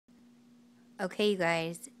Okay, you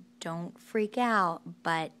guys, don't freak out,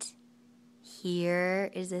 but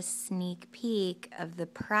here is a sneak peek of the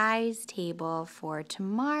prize table for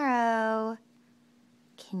tomorrow.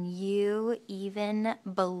 Can you even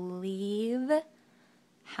believe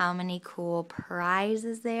how many cool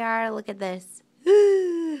prizes there are? Look at this.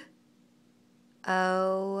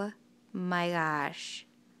 Oh my gosh.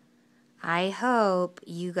 I hope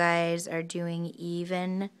you guys are doing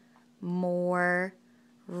even more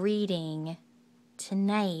reading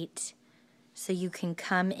tonight so you can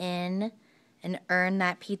come in and earn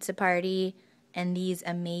that pizza party and these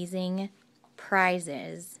amazing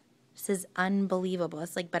prizes. This is unbelievable.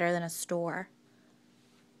 It's like better than a store.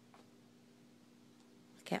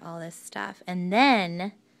 Look at all this stuff. And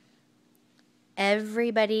then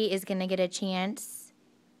everybody is going to get a chance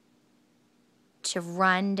to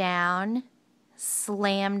run down,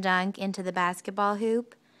 slam dunk into the basketball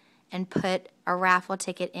hoop, and put a raffle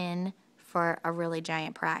ticket in for a really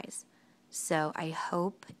giant prize. So I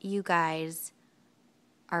hope you guys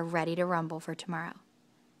are ready to rumble for tomorrow.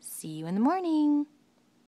 See you in the morning.